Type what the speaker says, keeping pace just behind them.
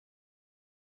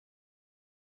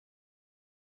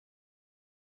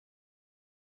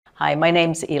Hi, my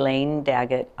name's Elaine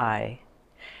Daggett,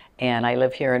 and I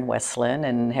live here in West Linn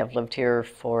and have lived here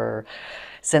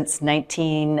since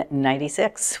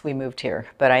 1996. We moved here,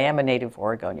 but I am a native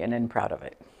Oregonian and proud of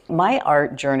it. My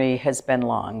art journey has been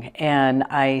long, and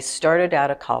I started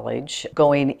out of college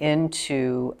going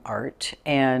into art,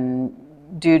 and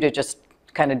due to just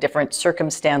kind of different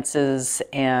circumstances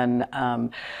and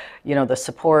the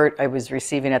support I was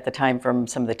receiving at the time from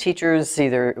some of the teachers,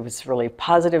 either it was really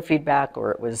positive feedback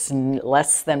or it was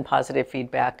less than positive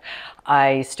feedback,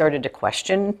 I started to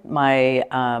question my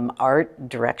art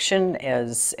direction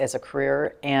as a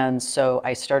career, and so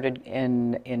I started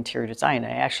in interior design.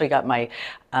 I actually got my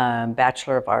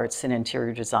Bachelor of Arts in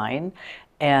Interior Design,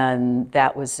 and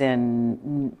that was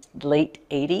in late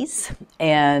 80s.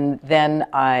 And then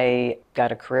I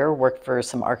got a career, worked for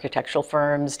some architectural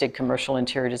firms, did commercial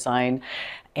interior design,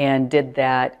 and did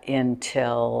that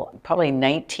until probably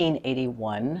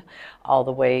 1981, all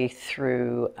the way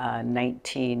through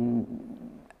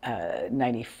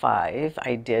 1995.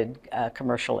 I did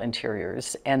commercial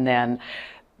interiors, and then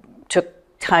took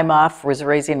time off, was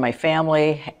raising my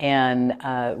family, and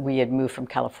we had moved from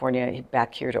California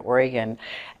back here to Oregon.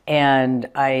 And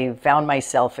I found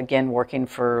myself again working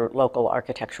for local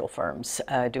architectural firms,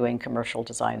 doing commercial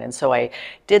design. And so I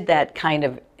did that kind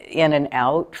of in and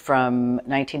out from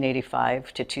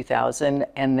 1985 to 2000.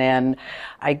 And then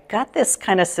I got this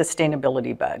kind of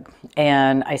sustainability bug.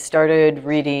 And I started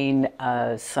reading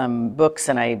some books,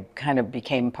 and I kind of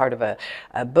became part of a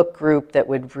book group that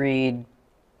would read.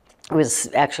 It was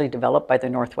actually developed by the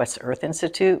Northwest Earth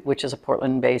Institute, which is a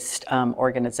Portland-based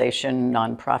organization,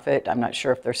 nonprofit. I'm not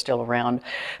sure if they're still around,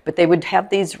 but they would have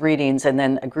these readings, and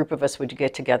then a group of us would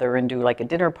get together and do like a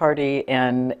dinner party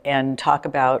and talk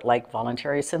about like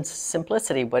voluntary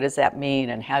simplicity. What does that mean,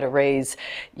 and how to raise,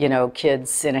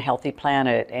 kids in a healthy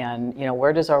planet, and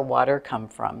where does our water come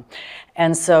from?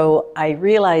 And so I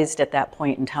realized at that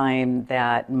point in time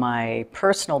that my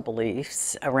personal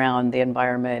beliefs around the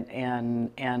environment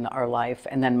and our life,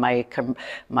 and then my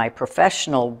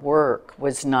professional work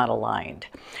was not aligned.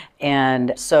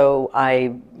 And so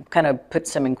I kind of put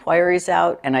some inquiries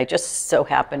out, and I just so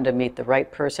happened to meet the right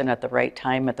person at the right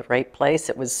time at the right place.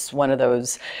 It was one of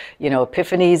those,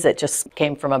 epiphanies that just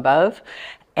came from above.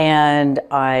 And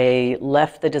I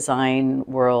left the design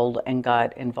world and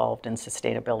got involved in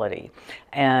sustainability.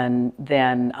 And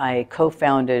then I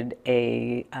co-founded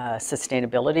a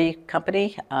sustainability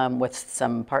company with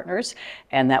some partners,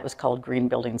 and that was called Green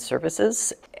Building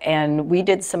Services. And we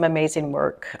did some amazing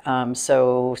work.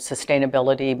 So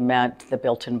sustainability meant the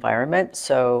built environment.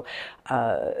 So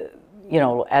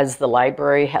as the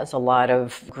library has a lot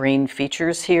of green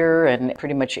features here, and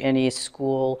pretty much any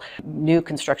school, new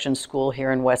construction school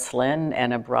here in West Linn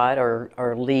and abroad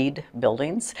are LEED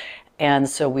buildings. And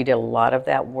so we did a lot of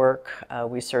that work.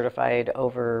 We certified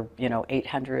over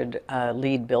 800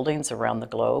 LEED buildings around the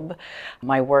globe.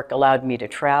 My work allowed me to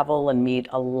travel and meet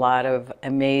a lot of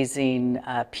amazing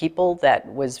people that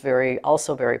was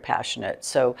also very passionate.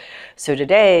 So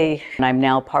today I'm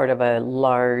now part of a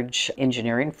large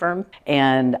engineering firm,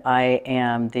 and I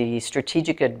am the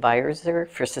strategic advisor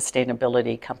for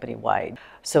sustainability company-wide.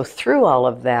 So through all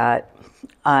of that,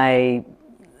 I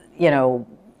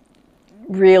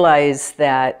realized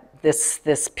that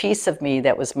this piece of me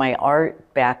that was my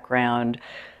art background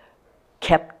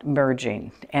kept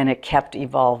merging, and it kept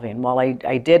evolving. While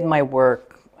I did my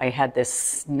work, I had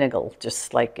this niggle,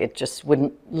 just like it just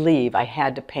wouldn't leave. I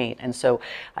had to paint. And so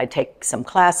I'd take some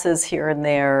classes here and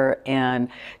there, and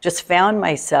just found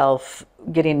myself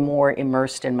getting more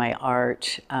immersed in my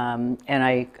art. And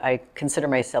I consider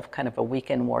myself kind of a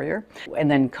weekend warrior.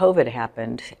 And then COVID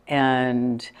happened,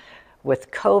 and with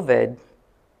COVID,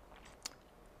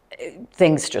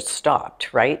 things just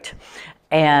stopped, right?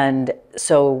 And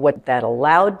so what that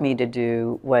allowed me to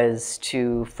do was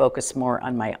to focus more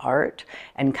on my art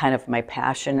and kind of my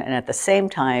passion. And at the same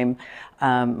time,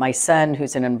 my son,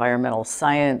 who's an environmental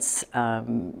science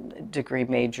degree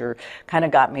major, kind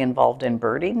of got me involved in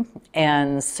birding.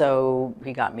 And so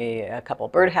he got me a couple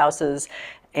birdhouses,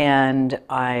 and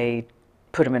I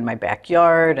put them in my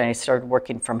backyard, and I started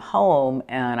working from home,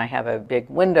 and I have a big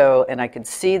window, and I could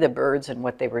see the birds and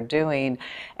what they were doing,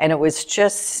 and it was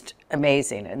just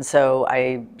amazing. And so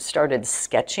I started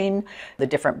sketching the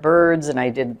different birds, and I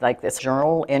did like this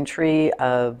journal entry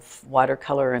of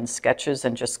watercolor and sketches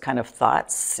and just kind of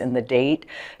thoughts in the date.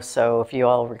 So if you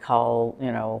all recall,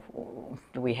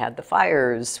 we had the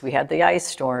fires, we had the ice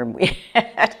storm, we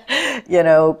had,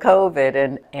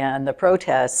 COVID and the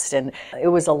protests, and it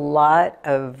was a lot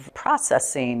of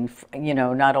processing,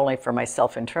 not only for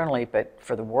myself internally, but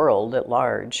for the world at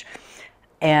large.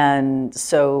 And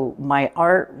so my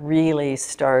art really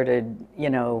started,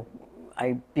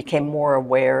 I became more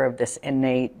aware of this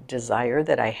innate desire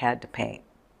that I had to paint.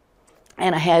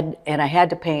 And I had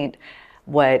to paint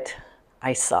what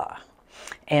I saw.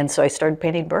 And so I started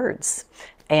painting birds.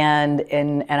 And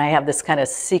I have this kind of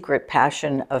secret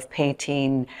passion of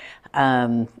painting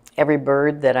every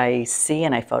bird that I see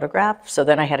and I photograph. So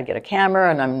then I had to get a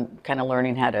camera, and I'm kind of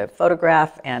learning how to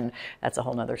photograph, and that's a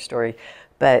whole nother story.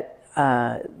 But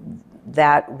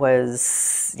that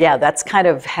was, yeah, that's kind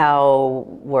of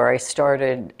where I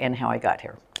started and how I got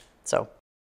here.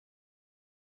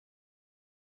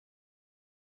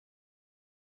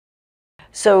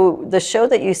 So the show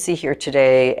that you see here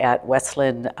today at West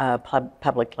Linn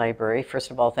Public Library, first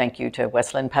of all, thank you to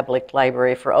West Linn Public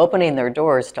Library for opening their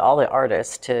doors to all the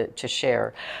artists to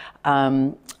share.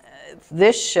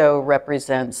 This show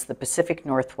represents the Pacific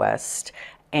Northwest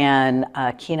and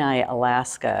Kenai,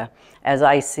 Alaska, as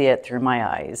I see it through my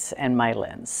eyes and my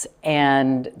lens.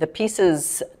 And the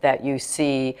pieces that you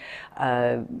see,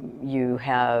 you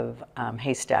have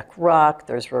Haystack Rock,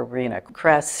 there's Rowena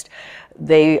Crest.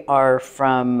 They are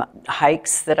from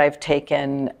hikes that I've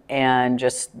taken, and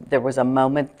just there was a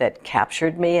moment that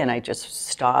captured me, and I just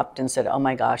stopped and said, oh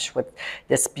my gosh, with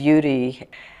this beauty.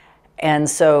 And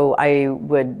so I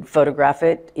would photograph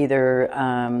it either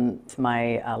with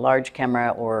my large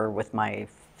camera or with my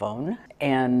phone.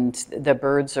 And the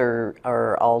birds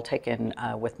are all taken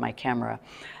with my camera.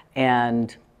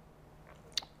 And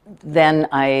then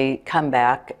I come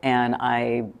back and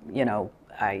I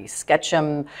sketch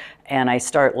them and I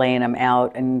start laying them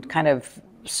out, and kind of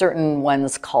certain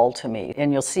ones call to me.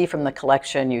 And you'll see from the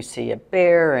collection, you see a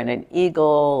bear and an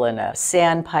eagle and a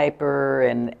sandpiper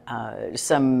and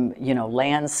some,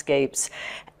 landscapes.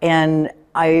 And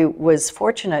I was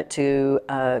fortunate to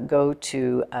go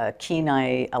to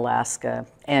Kenai, Alaska,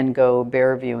 and go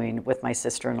bear viewing with my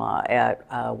sister-in-law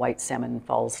at White Salmon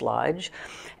Falls Lodge.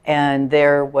 And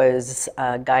there was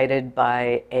guided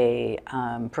by a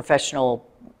professional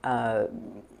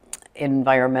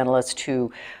environmentalist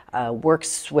who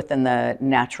works within the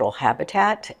natural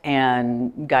habitat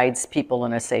and guides people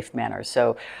in a safe manner.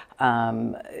 So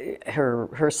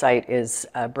her site is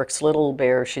Brooks Little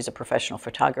Bear. She's a professional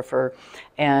photographer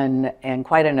and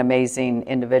quite an amazing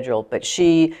individual, but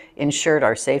she ensured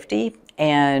our safety.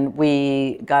 And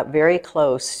we got very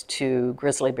close to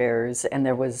grizzly bears, and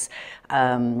there was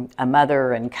a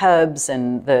mother and cubs,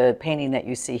 and the painting that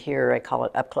you see here, I call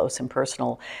it Up Close and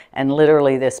Personal, and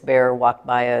literally this bear walked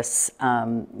by us,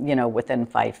 within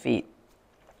 5 feet.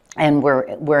 And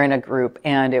we're in a group,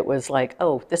 and it was like,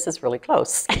 oh, this is really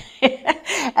close.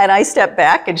 And I stepped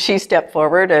back and she stepped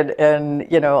forward, and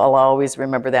I'll always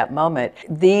remember that moment.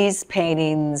 These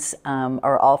paintings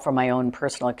are all from my own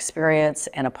personal experience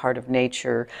and a part of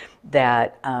nature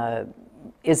that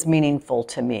is meaningful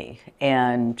to me,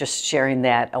 and just sharing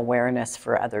that awareness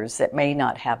for others that may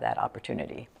not have that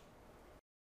opportunity.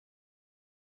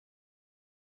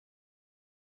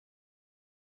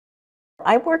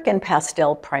 I work in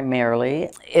pastel primarily.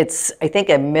 It's, I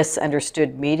think, a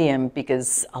misunderstood medium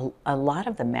because a lot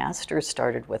of the masters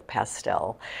started with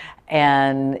pastel.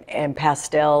 And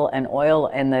pastel and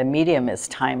oil, and the medium is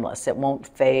timeless. It won't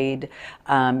fade.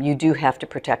 You do have to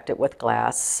protect it with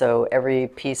glass. So every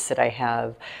piece that I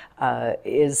have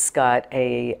is got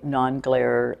a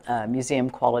non-glare museum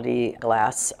quality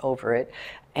glass over it,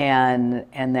 and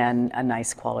then a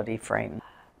nice quality frame.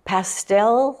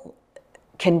 Pastel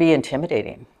can be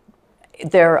intimidating.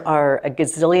 There are a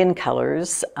gazillion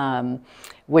colors,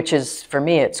 which is, for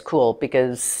me, it's cool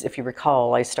because if you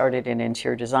recall, I started in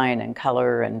interior design, and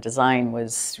color and design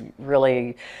was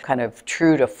really kind of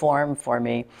true to form for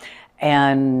me.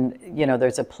 And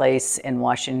there's a place in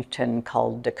Washington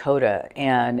called Dakota,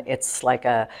 and it's like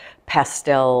a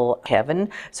pastel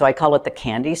heaven. So I call it the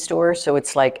candy store. So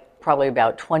it's like probably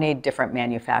about 20 different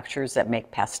manufacturers that make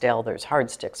pastel. There's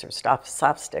hard sticks, there's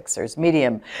soft sticks, there's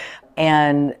medium.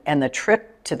 And the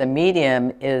trick to the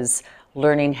medium is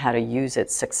learning how to use it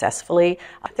successfully.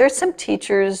 There's some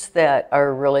teachers that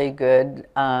are really good.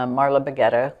 Marla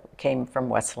Baguetta came from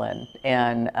West Linn,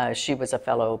 and she was a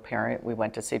fellow parent. We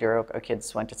went to Cedar Oak, our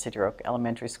kids went to Cedar Oak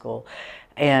Elementary School,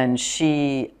 and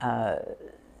she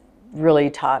really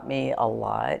taught me a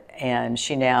lot. And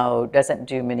she now doesn't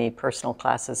do many personal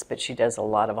classes, but she does a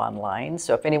lot of online.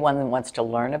 So if anyone wants to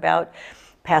learn about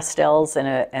pastels and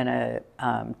a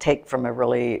take from a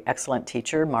really excellent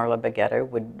teacher. Marla Baguetta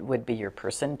would be your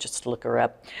person. Just look her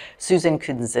up. Susan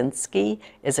Kunczynski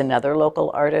is another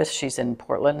local artist. She's in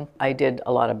Portland. I did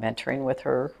a lot of mentoring with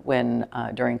her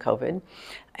during COVID.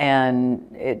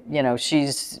 And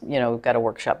she's got a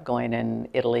workshop going in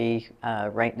Italy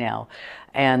right now.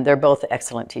 And they're both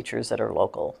excellent teachers that are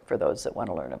local for those that want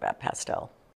to learn about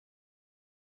pastel.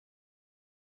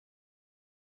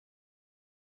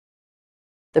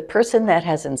 The person that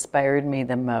has inspired me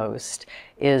the most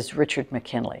is Richard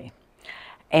McKinley.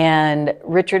 And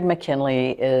Richard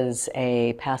McKinley is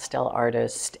a pastel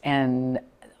artist, and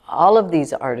all of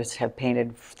these artists have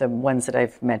painted, the ones that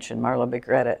I've mentioned, Marla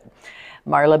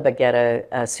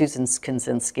Baguetta, Susan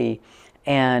Kunczynski,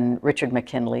 and Richard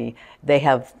McKinley. They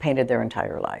have painted their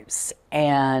entire lives,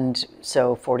 and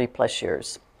so 40 plus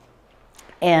years.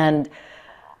 And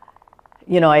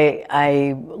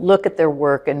I look at their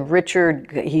work, and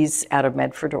Richard, he's out of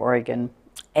Medford, Oregon,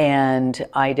 and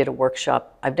I did a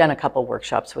workshop. I've done a couple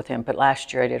workshops with him, but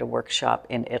last year I did a workshop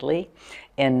in Italy,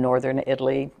 in northern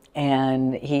Italy,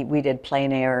 and we did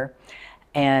plein air,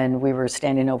 and we were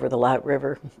standing over the Lot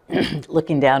River,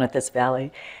 looking down at this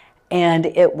valley, and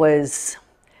it was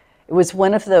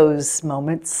one of those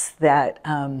moments that,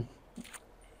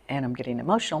 and I'm getting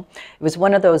emotional, it was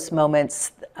one of those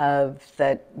moments of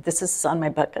that this is on my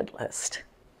bucket list.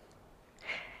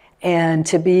 And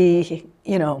to be,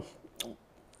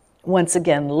 once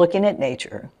again, looking at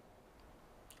nature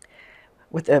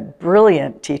with a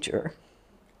brilliant teacher,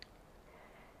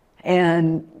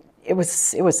 and it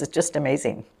was just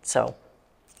amazing. So,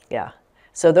 yeah.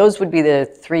 So those would be the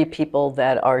three people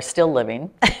that are still living.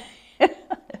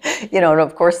 And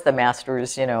of course the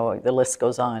masters, the list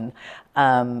goes on.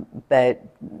 But,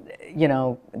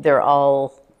 they're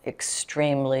all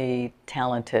extremely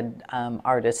talented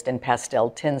artists, and pastel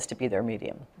tends to be their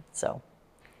medium, so.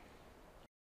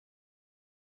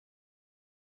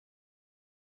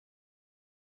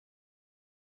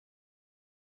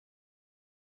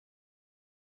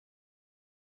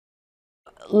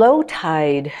 Low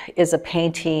Tide is a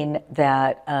painting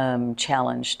that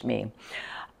challenged me.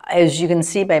 As you can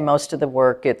see by most of the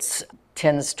work, it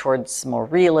tends towards more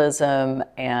realism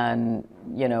and,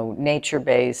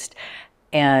 nature-based.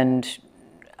 And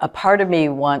a part of me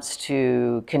wants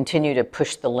to continue to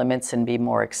push the limits and be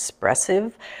more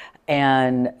expressive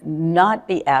and not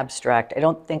be abstract. I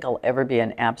don't think I'll ever be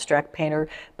an abstract painter,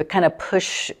 but kind of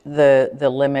push the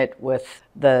limit with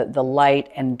the light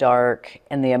and dark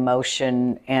and the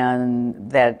emotion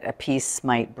and that a piece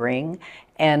might bring.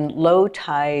 And Low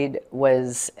Tide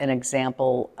was an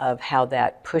example of how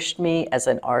that pushed me as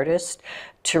an artist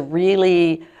to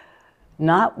really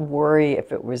not worry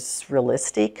if it was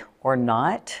realistic or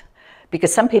not.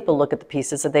 Because some people look at the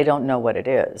pieces and they don't know what it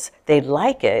is. They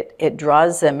like it, it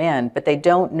draws them in, but they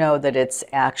don't know that it's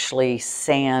actually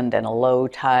sand and a low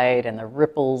tide and the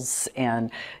ripples and,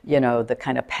 the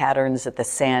kind of patterns that the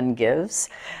sand gives.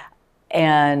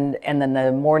 And then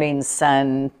the morning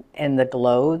sun and the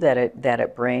glow that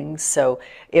it brings. So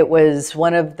it was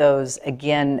one of those,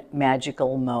 again,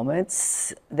 magical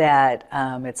moments that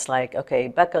it's like, okay,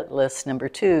 bucket list number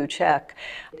 2, check.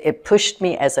 It pushed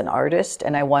me as an artist,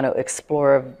 and I want to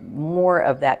explore more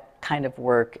of that kind of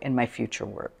work in my future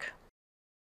work.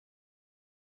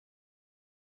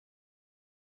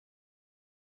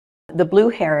 The Blue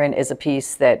Heron is a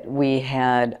piece that we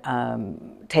had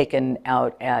taken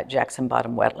out at Jackson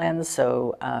Bottom Wetlands,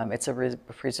 so it's a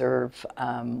preserve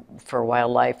for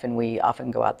wildlife, and we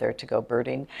often go out there to go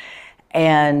birding.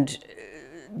 And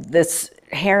this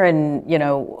heron,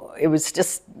 it was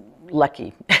just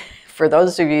lucky. For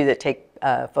those of you that take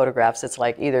photographs, it's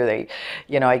like either they,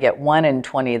 I get 1 in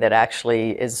 20 that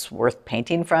actually is worth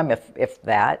painting from, if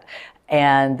that.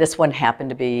 And this one happened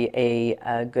to be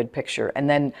a good picture. And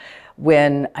then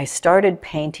when I started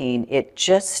painting, it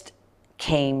just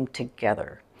came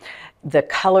together. The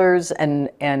colors, and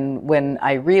when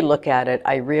I re-look at it,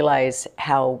 I realize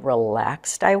how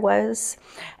relaxed I was.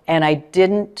 And I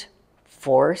didn't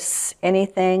force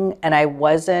anything, and I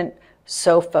wasn't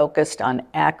so focused on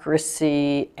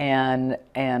accuracy and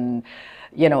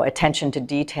attention to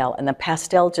detail. And the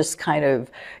pastel just kind of,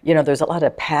 there's a lot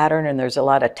of pattern and there's a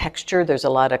lot of texture, there's a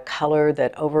lot of color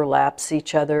that overlaps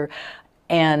each other.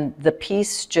 And the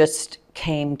piece just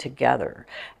came together.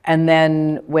 And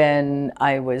then when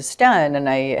I was done and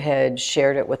I had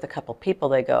shared it with a couple people,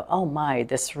 they go, oh my,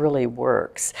 this really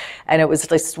works. And it was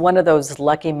just one of those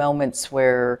lucky moments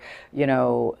where,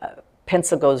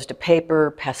 pencil goes to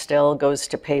paper, pastel goes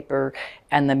to paper,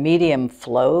 and the medium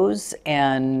flows,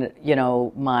 and you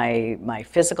know, my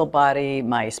physical body,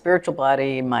 my spiritual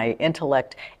body, my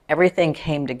intellect, everything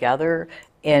came together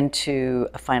into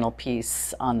a final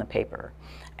piece on the paper.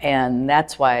 And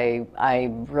that's why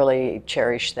I really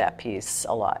cherish that piece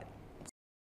a lot.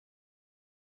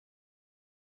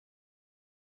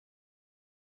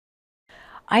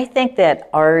 I think that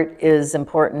art is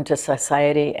important to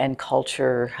society and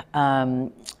culture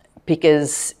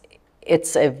because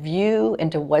it's a view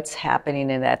into what's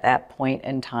happening at that point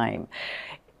in time,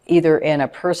 either in a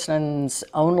person's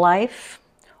own life,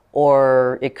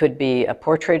 or it could be a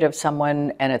portrait of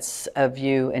someone and it's a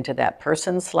view into that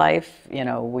person's life. You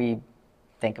know, we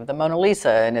think of the Mona Lisa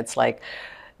and it's like,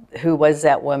 who was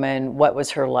that woman? What was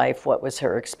her life? What was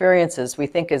her experiences? We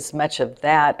think as much of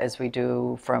that as we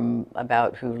do from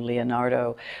about who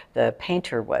Leonardo, the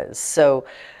painter, was. So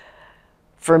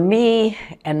for me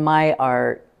and my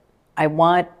art, I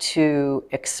want to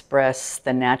express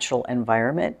the natural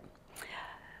environment,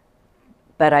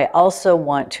 but I also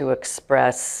want to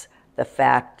express the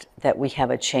fact that we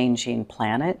have a changing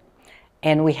planet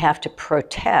and we have to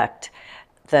protect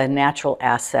the natural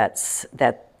assets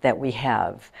that we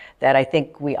have, that I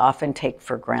think we often take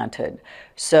for granted.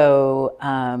 So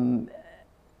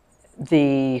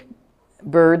the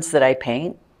birds that I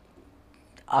paint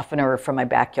often are from my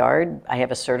backyard. I have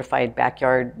a certified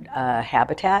backyard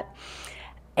habitat.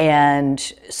 And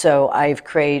so I've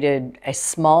created a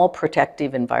small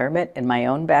protective environment in my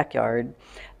own backyard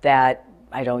that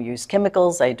I don't use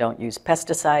chemicals, I don't use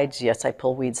pesticides. Yes, I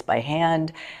pull weeds by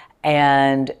hand.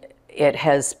 And it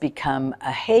has become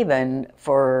a haven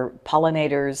for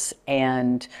pollinators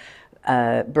and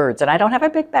birds. And I don't have a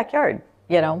big backyard,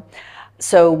 you know.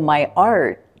 So my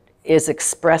art is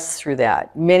expressed through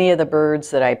that. Many of the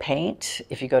birds that I paint,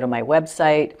 if you go to my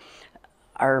website,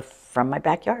 are from my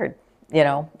backyard, you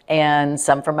know, and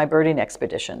some from my birding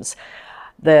expeditions.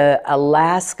 The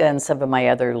Alaska and some of my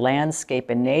other landscape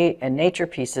and nature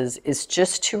pieces is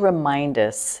just to remind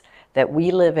us that we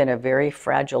live in a very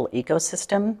fragile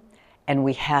ecosystem and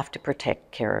we have to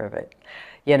protect care of it.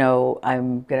 You know,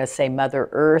 I'm going to say Mother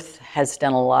Earth has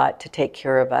done a lot to take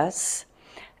care of us,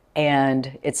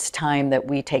 and it's time that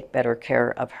we take better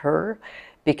care of her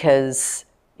because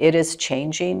it is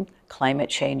changing. Climate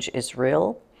change is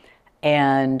real,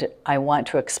 and I want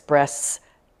to express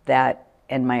that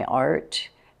in my art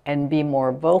and be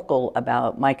more vocal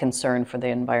about my concern for the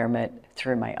environment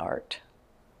through my art.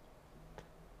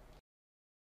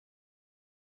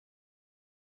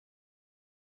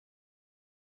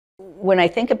 When I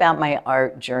think about my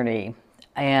art journey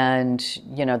and,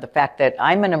 you know, the fact that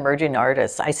I'm an emerging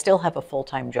artist, I still have a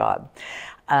full-time job.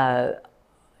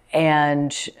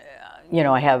 And you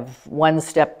know, I have one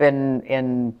step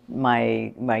in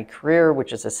my career,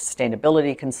 which is a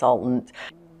sustainability consultant,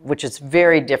 which is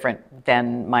very different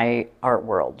than my art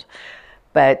world.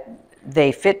 But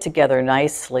they fit together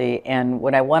nicely, and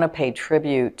what I want to pay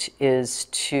tribute is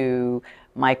to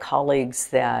my colleagues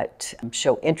that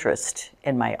show interest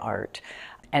in my art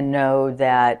and know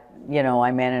that, you know,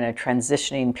 I'm in a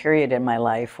transitioning period in my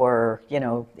life where, you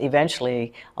know,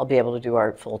 eventually I'll be able to do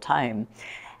art full time.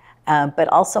 But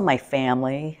also my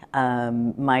family,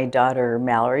 my daughter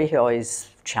Mallory, who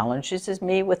always challenges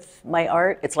me with my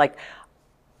art. It's like,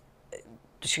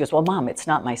 she goes, well, Mom, it's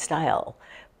not my style.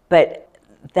 But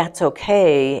that's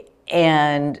okay,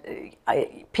 and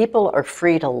people are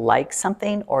free to like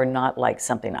something or not like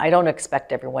something. I don't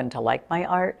expect everyone to like my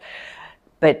art,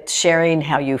 but sharing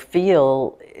how you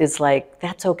feel is like,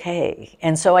 that's okay.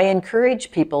 And so I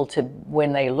encourage people to,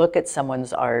 when they look at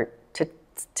someone's art,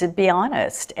 to be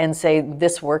honest and say,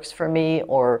 this works for me,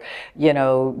 or, you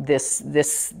know, this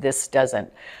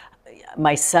doesn't.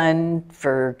 My son,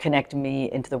 for connecting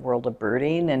me into the world of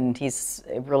birding, and he's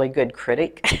a really good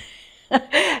critic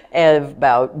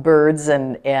about birds,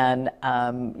 and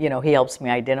you know, he helps me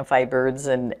identify birds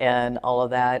and all of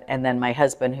that. And then my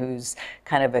husband, who's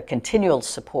kind of a continual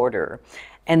supporter.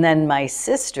 And then my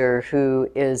sister, who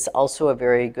is also a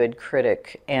very good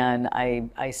critic, and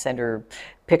I send her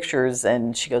pictures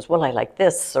and she goes, well, I like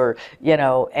this, or, you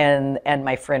know, and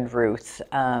my friend Ruth,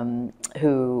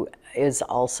 who is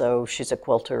also, she's a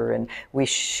quilter, and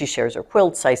she shares her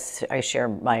quilts, I share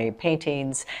my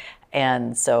paintings.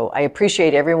 And so I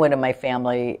appreciate everyone in my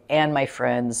family and my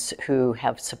friends who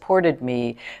have supported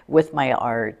me with my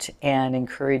art and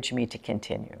encouraged me to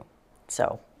continue.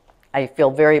 So I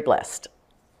feel very blessed.